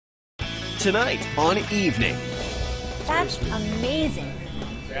tonight on Evening. That's amazing.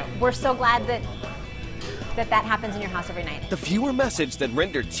 We're so glad that happens in your house every night. The viewer message that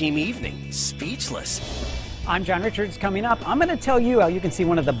rendered Team Evening speechless. I'm John Richards. Coming up, I'm going to tell you how you can see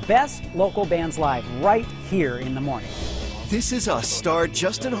one of the best local bands live right here in the morning. This Is Us star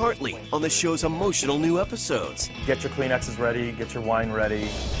Justin Hartley on the show's emotional new episodes. Get your Kleenexes ready, get your wine ready.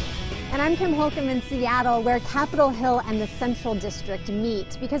 And I'm Kim Holcomb in Seattle, where Capitol Hill and the Central District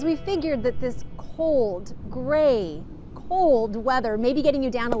meet, because we figured that this cold, gray, cold weather may be getting you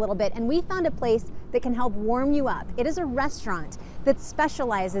down a little bit, and we found a place that can help warm you up. It is a restaurant that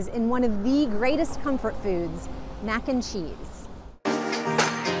specializes in one of the greatest comfort foods, mac and cheese.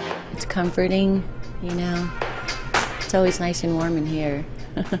 It's comforting, you know. It's always nice and warm in here.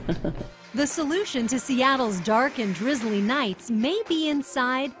 The solution to Seattle's dark and drizzly nights may be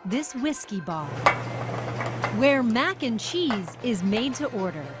inside this whiskey bar, where mac and cheese is made to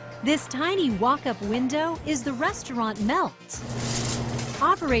order. This tiny walk-up window is the restaurant Melt,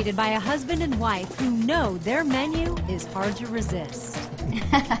 operated by a husband and wife who know their menu is hard to resist.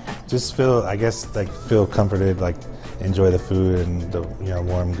 Just feel, I guess, like feel comforted, like enjoy the food and the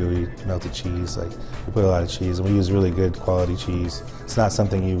warm, gooey, melted cheese. Like we put a lot of cheese, and we use really good quality cheese. It's not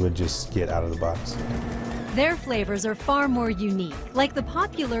something you would just get out of the box. Their flavors are far more unique, like the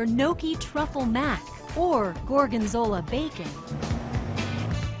popular gnocchi truffle mac or gorgonzola bacon.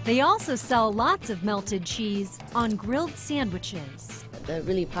 They also sell lots of melted cheese on grilled sandwiches. The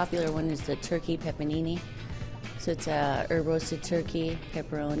really popular one is the turkey peppanini. So it's a herb roasted turkey,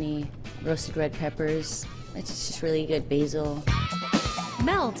 pepperoni, roasted red peppers. It's just really good basil.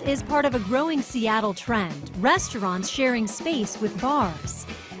 Melt is part of a growing Seattle trend, restaurants sharing space with bars.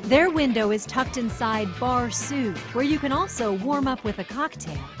 Their window is tucked inside Bar Soup, where you can also warm up with a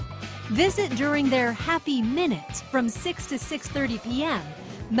cocktail. Visit during their Happy Minute from 6 to 6:30 p.m.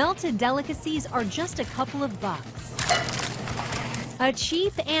 Melted delicacies are just a couple of bucks. A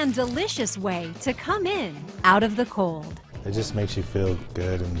cheap and delicious way to come in out of the cold. It just makes you feel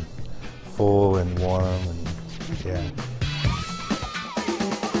good and full and warm, and yeah.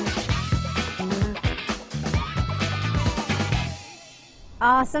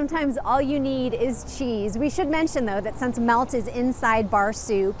 Sometimes all you need is cheese. We should mention, though, that since Melt is inside Bar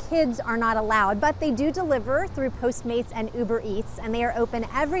Soup, kids are not allowed, but they do deliver through Postmates and Uber Eats, and they are open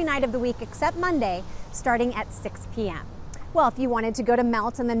every night of the week except Monday, starting at 6 p.m. Well, if you wanted to go to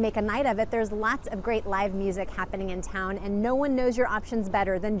Melt and then make a night of it, there's lots of great live music happening in town, and no one knows your options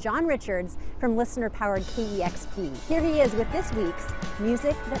better than John Richards from listener-powered KEXP. Here he is with this week's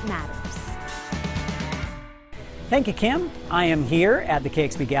Music That Matters. Thank you, Kim. I am here at the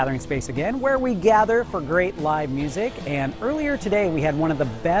KEXP Gathering Space again, where we gather for great live music. And earlier today, we had one of the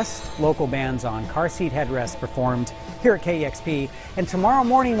best local bands on. Car Seat Headrest performed here at KEXP. And tomorrow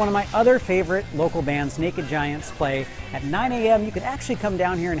morning, one of my other favorite local bands, Naked Giants, play at 9 a.m. You can actually come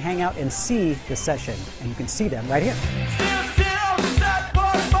down here and hang out and see the session. And you can see them right here.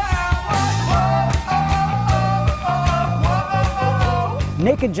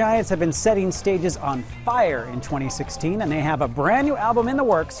 Naked Giants have been setting stages on fire in 2016, and they have a brand new album in the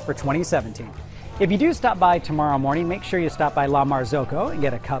works for 2017. If you do stop by tomorrow morning, make sure you stop by La Marzocco and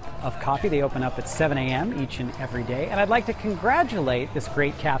get a cup of coffee. They open up at 7 a.m. each and every day. And I'd like to congratulate this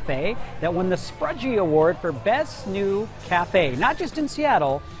great cafe that won the Sprudgie Award for Best New Cafe, not just in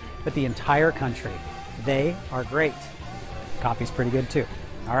Seattle, but the entire country. They are great. Coffee's pretty good too.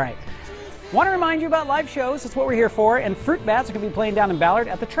 All right. Want to remind you about live shows. That's what we're here for. And Fruit Bats are going to be playing down in Ballard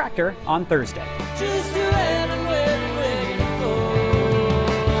at the Tractor on Thursday.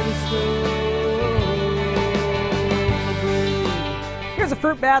 Here's the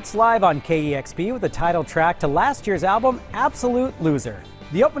Fruit Bats live on KEXP with the title track to last year's album, Absolute Loser.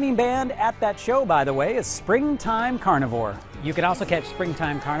 The opening band at that show, by the way, is Springtime Carnivore. You can also catch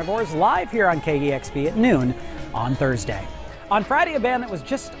Springtime Carnivores live here on KEXP at noon on Thursday. On Friday, a band that was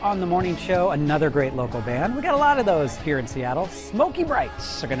just on the morning show, another great local band. We got a lot of those here in Seattle. Smoky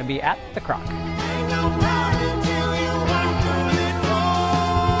Brights are going to be at the Croc.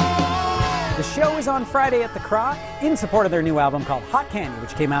 The show is on Friday at the Croc in support of their new album called Hot Candy,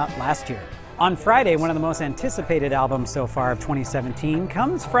 which came out last year. On Friday, one of the most anticipated albums so far of 2017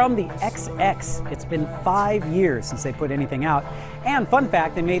 comes from the XX. It's been 5 years since they put anything out. And fun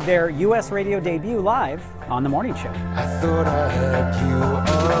fact, they made their US radio debut live on the morning show. I thought I had you on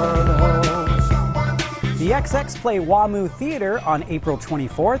hold. The XX play WAMU Theater on April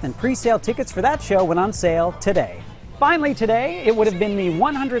 24th, and pre-sale tickets for that show went on sale today. Finally today, it would have been the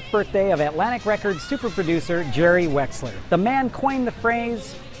 100th birthday of Atlantic Records super producer Jerry Wexler. The man coined the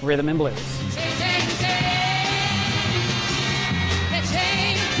phrase rhythm and blues.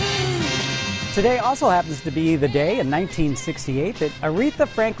 Today also happens to be the day in 1968 that Aretha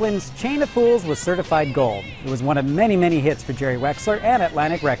Franklin's Chain of Fools was certified gold. It was one of many, many hits for Jerry Wexler and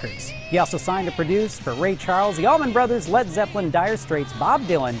Atlantic Records. He also signed to produce for Ray Charles, the Allman Brothers, Led Zeppelin, Dire Straits, Bob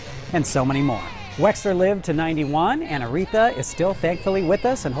Dylan, and so many more. Wexler lived to 91, and Aretha is still thankfully with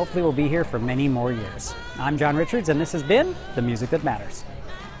us and hopefully will be here for many more years. I'm John Richards, and this has been The Music That Matters.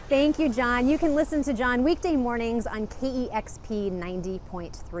 Thank you, John. You can listen to John weekday mornings on KEXP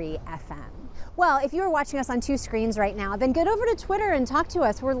 90.3 FM. Well, if you are watching us on two screens right now, then get over to Twitter and talk to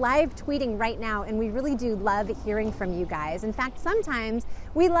us. We're live tweeting right now, and we really do love hearing from you guys. In fact, sometimes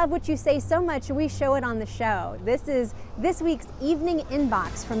we love what you say so much we show it on the show. This is this week's Evening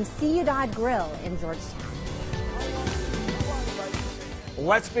Inbox from Ciudad Grill in Georgetown.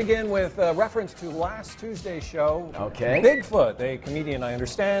 Let's begin with a reference to last Tuesday's show. Okay. Bigfoot, a comedian I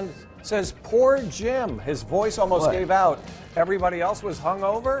understand, says, poor Jim. His voice almost gave out. Everybody else was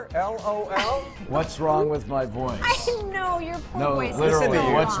hungover? LOL? What's wrong with my voice? I know, your poor No, voice literally, is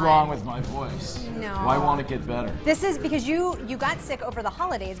so what's on. wrong with my voice? No. Why won't it get better? This is because you got sick over the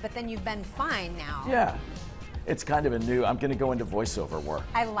holidays, but then you've been fine now. Yeah. It's kind of a new, I'm going to go into voiceover work.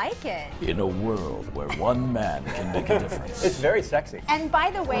 I like it. In a world where one man can make a difference. It's very sexy. And by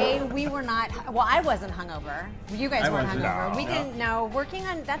the way, we were not, well, I wasn't hungover. You guys weren't hungover. We didn't know.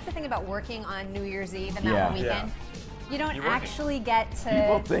 That's the thing about working on New Year's Eve and that whole weekend. You don't actually get to...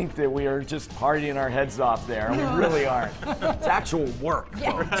 People think that we are just partying our heads off there, and we really aren't. It's actual work.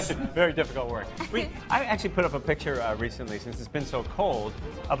 Yeah. Very difficult work. I actually put up a picture recently, since it's been so cold,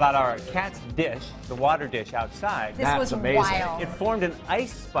 about our cat's dish, the water dish outside. This was amazing. wild. It formed an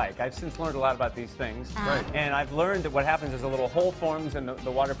ice spike. I've since learned a lot about these things. And I've learned that what happens is a little hole forms and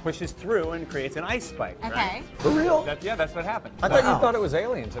the water pushes through and creates an ice spike. Okay. Right? For real? That's what happened. I thought you thought it was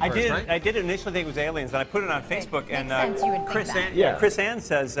aliens at I first, did. right? I did initially think it was aliens, and I put it on Facebook. Makes And sense you would think that. Chris Ann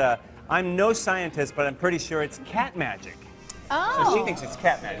says, "I'm no scientist, but I'm pretty sure it's cat magic." Oh. So she thinks it's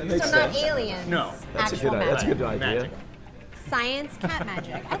cat magic. So not aliens. No. That's a actual good, magic. that's a good idea. Magic. Science, cat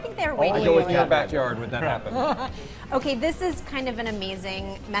magic. I think they're I waiting. go with your backyard when that happens. Okay, this is kind of an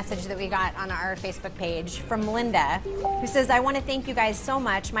amazing message that we got on our Facebook page from Linda, who says, I want to thank you guys so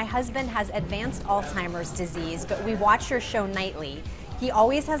much. My husband has advanced Alzheimer's disease, but we watch your show nightly. He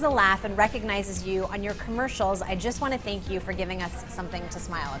always has a laugh and recognizes you on your commercials. I just want to thank you for giving us something to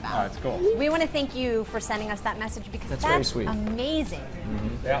smile about. Oh, that's cool. We want to thank you for sending us that message because that's very sweet. amazing.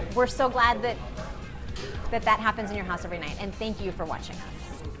 Mm-hmm. Yeah. We're so glad that that happens in your house every night, and thank you for watching us.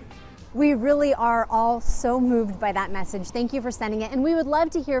 We really are all so moved by that message. Thank you for sending it, and we would love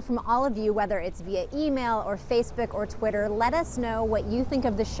to hear from all of you, whether it's via email or Facebook or Twitter. Let us know what you think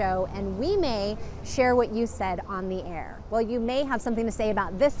of the show, and we may share what you said on the air. Well, you may have something to say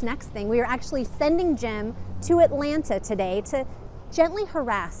about this next thing. We are actually sending Jim to Atlanta today to gently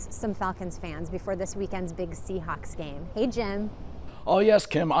harass some Falcons fans before this weekend's big Seahawks game. Hey, Jim. Oh yes,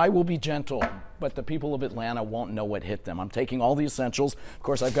 Kim, I will be gentle, but the people of Atlanta won't know what hit them. I'm taking all the essentials. Of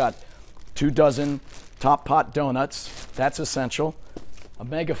course, I've got 24 top pot donuts. That's essential. A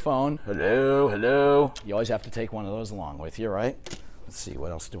megaphone. Hello, hello. You always have to take one of those along with you, right? Let's see,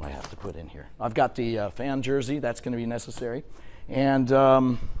 what else do I have to put in here? I've got the fan jersey. That's going to be necessary. And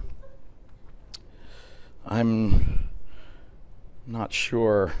I'm not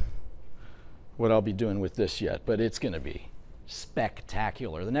sure what I'll be doing with this yet, but it's going to be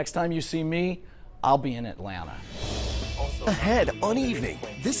spectacular. The next time you see me, I'll be in Atlanta. Ahead on Evening,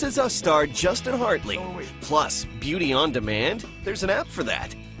 This Is Us star Justin Hartley. Plus, Beauty on Demand, there's an app for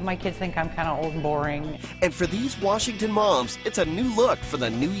that. My kids think I'm kind of old and boring. And for these Washington moms, it's a new look for the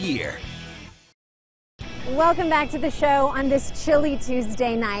new year. Welcome back to the show on this chilly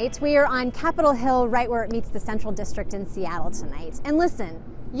Tuesday night. We are on Capitol Hill, right where it meets the Central District in Seattle tonight. And listen,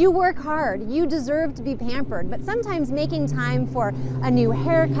 you work hard, you deserve to be pampered, but sometimes making time for a new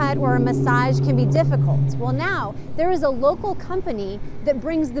haircut or a massage can be difficult. Well, now there is a local company that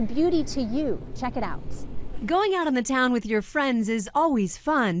brings the beauty to you. Check it out. Going out on the town with your friends is always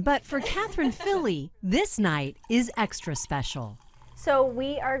fun, but for Catherine Philly, this night is extra special. So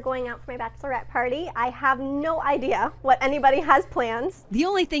we are going out for my bachelorette party. I have no idea what anybody has plans. The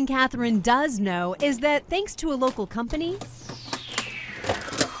only thing Catherine does know is that thanks to a local company,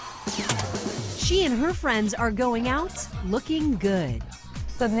 she and her friends are going out looking good.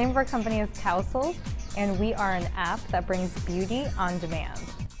 So the name of our company is Tousled, and we are an app that brings beauty on demand.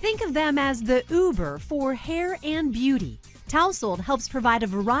 Think of them as the Uber for hair and beauty. Tousled helps provide a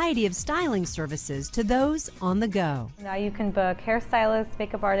variety of styling services to those on the go. Now you can book hairstylists,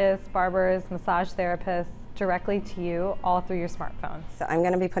 makeup artists, barbers, massage therapists, directly to you all through your smartphone. So I'm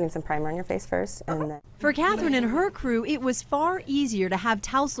going to be putting some primer on your face first, and then... For Catherine and her crew, it was far easier to have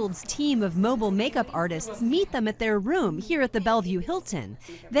Touseld's team of mobile makeup artists meet them at their room here at the Bellevue Hilton,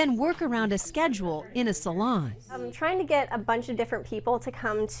 then work around a schedule in a salon. Trying to get a bunch of different people to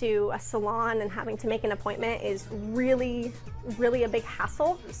come to a salon and having to make an appointment is really a big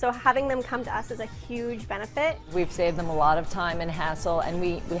hassle. So having them come to us is a huge benefit. We've saved them a lot of time and hassle, and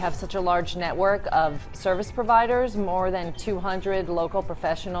we have such a large network of service providers, more than 200 local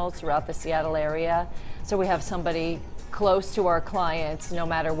professionals throughout the Seattle area. So we have somebody close to our clients no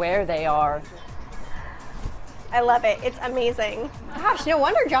matter where they are. I love it. It's amazing. Gosh, no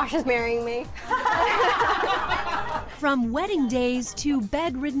wonder Josh is marrying me. From wedding days to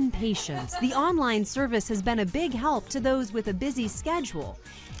bedridden patients, the online service has been a big help to those with a busy schedule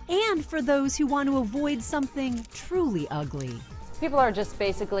and for those who want to avoid something truly ugly. People are just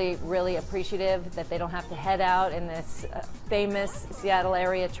basically really appreciative that they don't have to head out in this famous Seattle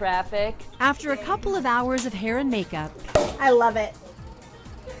area traffic. After a couple of hours of hair and makeup, I love it.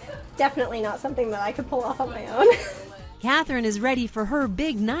 Definitely not something that I could pull off on my own. Catherine is ready for her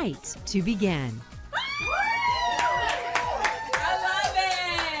big night to begin.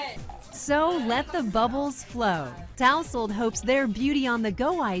 So let the bubbles flow. Touseld hopes their beauty on the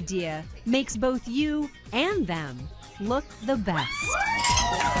go idea makes both you and them look the best.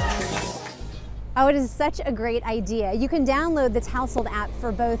 Oh, it is such a great idea. You can download the Touseld app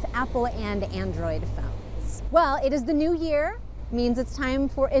for both Apple and Android phones. Well, it is the new year, means it's time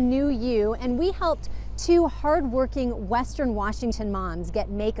for a new you, and we helped two hardworking Western Washington moms get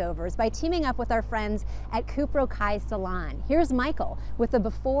makeovers by teaming up with our friends at Coupe Rokei Salon. Here's Michael with the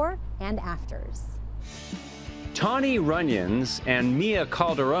before and afters. Tawny Runyons and Mia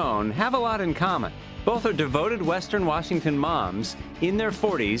Calderon have a lot in common. Both are devoted Western Washington moms in their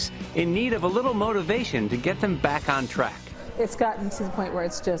 40s in need of a little motivation to get them back on track. It's gotten to the point where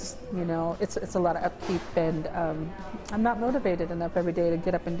it's just, you know, it's a lot of upkeep, and I'm not motivated enough every day to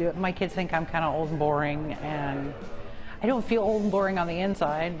get up and do it. My kids think I'm kind of old and boring, and I don't feel old and boring on the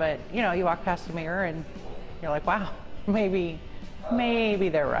inside, but you know, you walk past the mirror and you're like, wow, maybe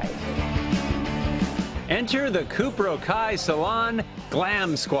they're right. Enter the Coupe Rokei Salon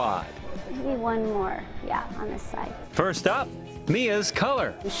Glam Squad. Maybe one more, yeah, on this side. First up, Mia's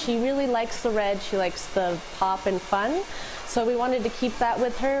color. She really likes the red. She likes the pop and fun. So we wanted to keep that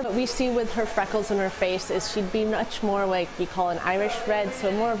with her. What we see with her freckles in her face is she'd be much more like we call an Irish red,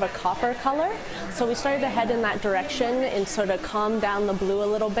 so more of a copper color. So we started to head in that direction and sort of calm down the blue a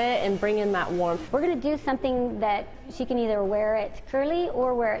little bit and bring in that warmth. We're going to do something that she can either wear it curly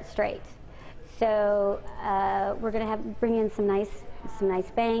or wear it straight. So we're going to bring in some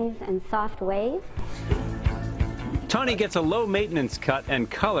nice bangs and soft waves. Tawny gets a low maintenance cut and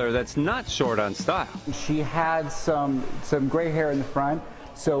color that's not short on style. She had some gray hair in the front,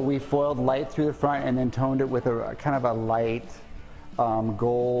 so we foiled light through the front and then toned it with a kind of a light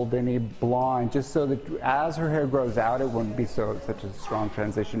goldeny blonde, just so that as her hair grows out, it wouldn't be such a strong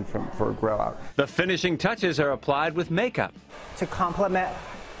transition for a grow out. The finishing touches are applied with makeup. To complement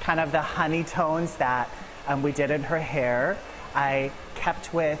kind of the honey tones that we did in her hair, I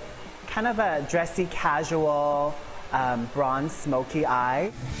kept with kind of a dressy, casual, bronze smoky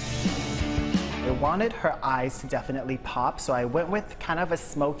eye. I wanted her eyes to definitely pop, so I went with kind of a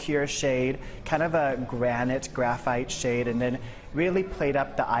smokier shade, kind of a granite graphite shade, and then really played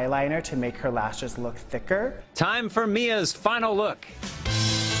up the eyeliner to make her lashes look thicker. Time for Mia's final look.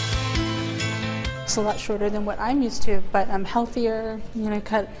 It's a lot shorter than what I'm used to, but I'm healthier, you know,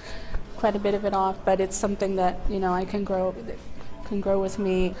 cut quite a bit of it off, but it's something that, you know, I can grow with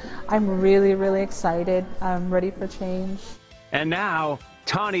me. I'm really, really excited. I'm ready for change. And now,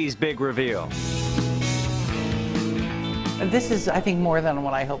 Tawny's big reveal. This is, I think, more than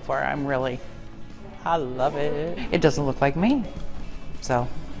what I hoped for. I love it. It doesn't look like me, so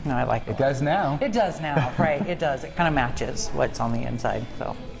no, I like it. It does now. It does now, right? It does. It kind of matches what's on the inside,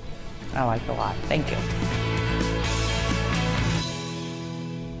 so I like it a lot. Thank you.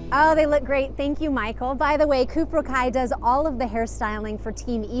 Oh, they look great. Thank you, Michael. By the way, Coupe Rokei does all of the hairstyling for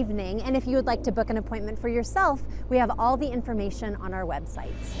Team Evening, and if you would like to book an appointment for yourself, we have all the information on our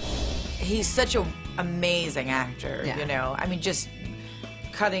website. He's such an amazing actor, you know. I mean, just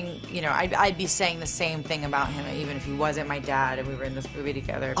cutting, you know, I'd be saying the same thing about him even if he wasn't my dad and we were in this movie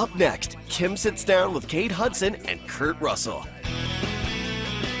together. Up next, Kim sits down with Kate Hudson and Kurt Russell.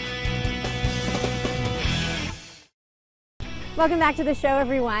 Welcome back to the show,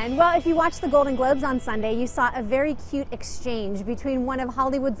 everyone. Well, if you watched the Golden Globes on Sunday, you saw a very cute exchange between one of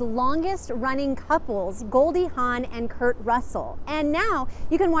Hollywood's longest-running couples, Goldie Hawn and Kurt Russell. And now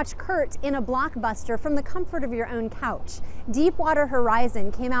you can watch Kurt in a blockbuster from the comfort of your own couch. Deepwater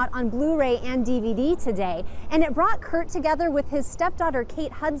Horizon came out on Blu-ray and DVD today, and it brought Kurt together with his stepdaughter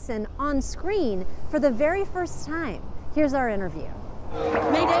Kate Hudson on screen for the very first time. Here's our interview.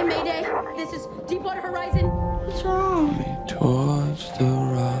 Mayday, Mayday. This is Deepwater Horizon. What's wrong? Towards the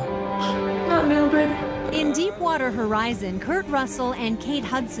rocks. Not Mildred. In Deepwater Horizon, Kurt Russell and Kate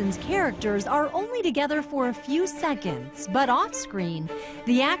Hudson's characters are only together for a few seconds, but off-screen,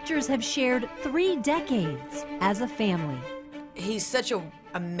 the actors have shared 3 decades as a family. He's such an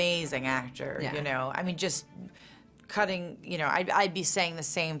amazing actor, you know. I mean, just cutting, you know, I'd be saying the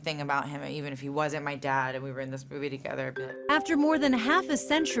same thing about him even if he wasn't my dad and we were in this movie together. I'd be like, After more than half a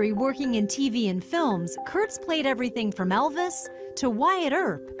century working in TV and films, Kurt's played everything from Elvis to Wyatt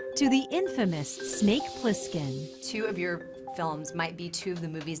Earp to the infamous Snake Plissken. 2 of your films might be 2 of the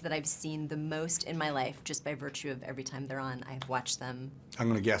movies that I've seen the most in my life, just by virtue of every time they're on, I've watched them. I'm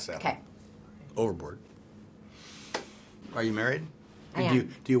gonna guess that. Okay. Overboard. Are you married? I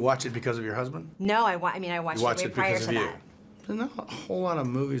am. Do you watch it because of your husband? No, I watched it way prior to that. There's not a whole lot of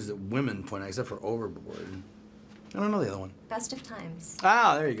movies that women point out, except for Overboard. I don't know the other one. Best of Times.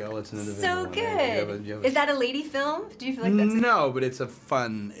 Ah, there you go. It's an individual So one. good. Is that a lady film? Do you feel like that's No, but it's a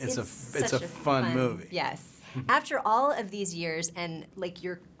fun. It's a fun movie. Yes. After all of these years and like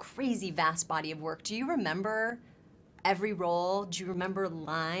your crazy vast body of work, do you remember every role? Do you remember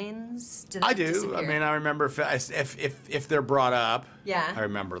lines? I do. I mean, I remember if they're brought up. Yeah. I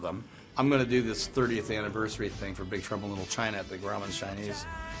remember them. I'm going to do this 30th anniversary thing for Big Trouble in Little China at the Grauman's Chinese,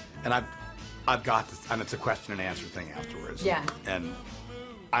 and I've got this, and it's a question and answer thing afterwards. Yeah. And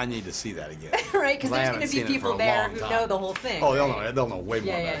I need to see that again. Right, because there's going to be people there who know the whole thing. Oh, right? they'll know way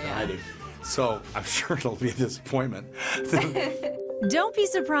more about it than I do. So I'm sure it'll be a disappointment. Don't be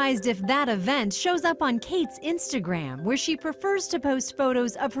surprised if that event shows up on Kate's Instagram, where she prefers to post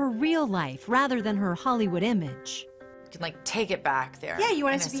photos of her real life rather than her Hollywood image. you can like take it back there. Yeah, you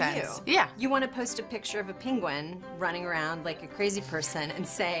want it in to a be you. sense. Yeah. You want to post a picture of a penguin running around like a crazy person and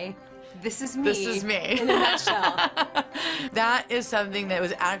say, this is me. This is me. In a nutshell. That is something that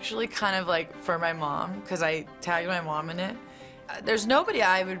was actually kind of like for my mom, because I tagged my mom in it. There's nobody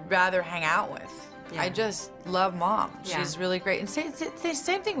I would rather hang out with. Yeah. I just love Mom. Yeah. She's really great. And same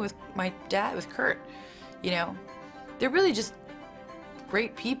thing with my dad, with Kurt. You know, they're really just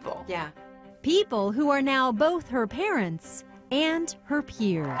great people. Yeah. People who are now both her parents and her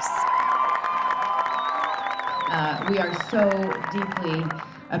peers. We are so deeply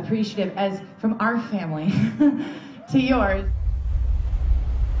appreciative, as from our family to yours.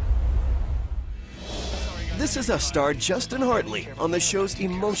 This is Us star Justin Hartley on the show's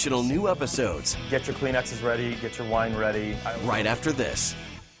emotional new episodes. Get your Kleenexes ready, get your wine ready. Right after this.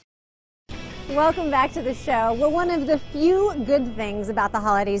 Welcome back to the show. Well, one of the few good things about the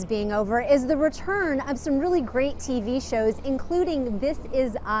holidays being over is the return of some really great TV shows, including This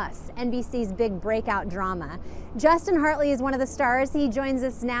Is Us, NBC's big breakout drama. Justin Hartley is one of the stars. He joins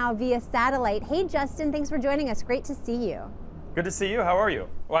us now via satellite. Hey, Justin, thanks for joining us. Great to see you. Good to see you. How are you?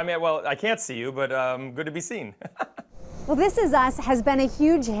 Well, I can't see you, but good to be seen. Well, This Is Us has been a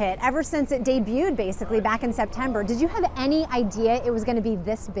huge hit ever since it debuted, basically, back in September. Did you have any idea it was going to be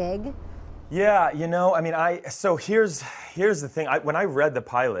this big? Yeah, you know, so here's the thing. When I read the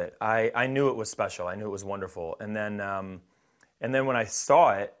pilot, I knew it was special. I knew it was wonderful. And then when I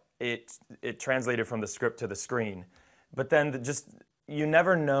saw it, it translated from the script to the screen. But then you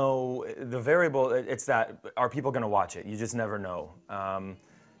never know. The variable, it's that, are people going to watch it? You just never know.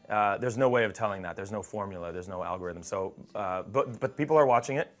 There's no way of telling that. There's no formula. There's no algorithm. So, but people are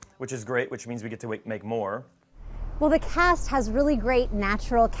watching it, which is great, which means we get to make more. Well, the cast has really great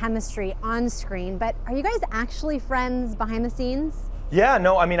natural chemistry on screen, but are you guys actually friends behind the scenes? Yeah,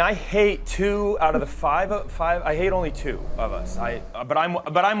 no, I hate 2 out of the 5. I hate only 2 of us. But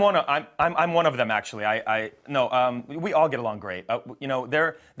I'm one of them actually. We all get along great. You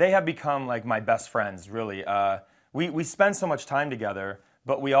know, they have become like my best friends, really. We spend so much time together,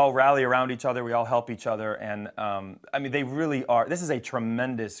 but we all rally around each other. We all help each other, and they really are. This is a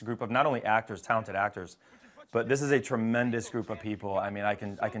tremendous group of not only actors, talented actors, but this is a tremendous group of people. I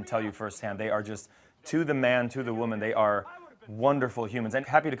can tell you firsthand, they are just, to the man, to the woman, they are wonderful humans and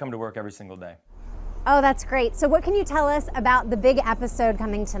happy to come to work every single day. Oh, that's great. So what can you tell us about the big episode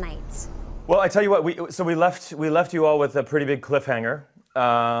coming tonight? Well, I tell you what, we left you all with a pretty big cliffhanger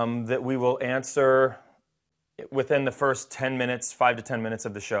that we will answer within the first 10 minutes, 5 to 10 minutes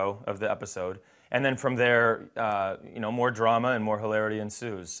of the show, of the episode. And then from there, more drama and more hilarity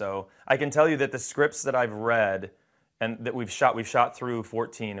ensues. So I can tell you that the scripts that I've read and that we've shot through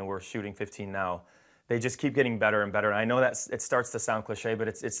 14 and we're shooting 15 now, they just keep getting better and better. And I know that it starts to sound cliche, but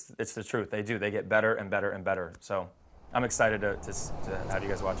it's the truth. They do. They get better and better and better. So I'm excited to have you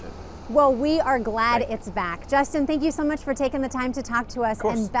guys watch it. Well, we are glad it's back. Justin, thank you so much for taking the time to talk to us,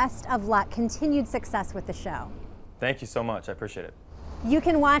 and best of luck. Continued success with the show. Thank you so much. I appreciate it. You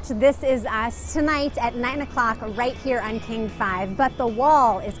can watch This Is Us tonight at 9 o'clock right here on King 5, but The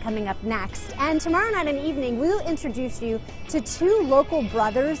Wall is coming up next. And tomorrow night and evening, we'll introduce you to two local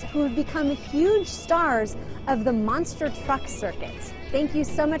brothers who have become huge stars of the monster truck circuit. Thank you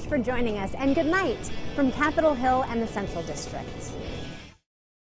so much for joining us, and good night from Capitol Hill and the Central District.